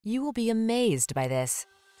You will be amazed by this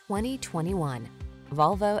 2021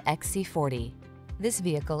 Volvo XC40. This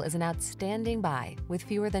vehicle is an outstanding buy with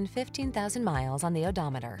fewer than 15,000 miles on the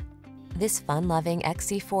odometer. This fun-loving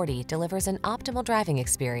XC40 delivers an optimal driving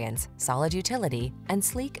experience, solid utility, and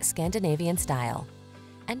sleek Scandinavian style.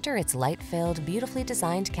 Enter its light-filled, beautifully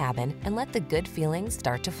designed cabin and let the good feelings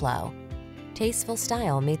start to flow. Tasteful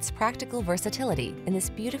style meets practical versatility in this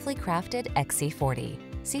beautifully crafted XC40.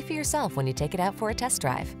 See for yourself when you take it out for a test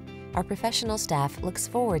drive. Our professional staff looks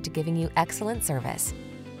forward to giving you excellent service.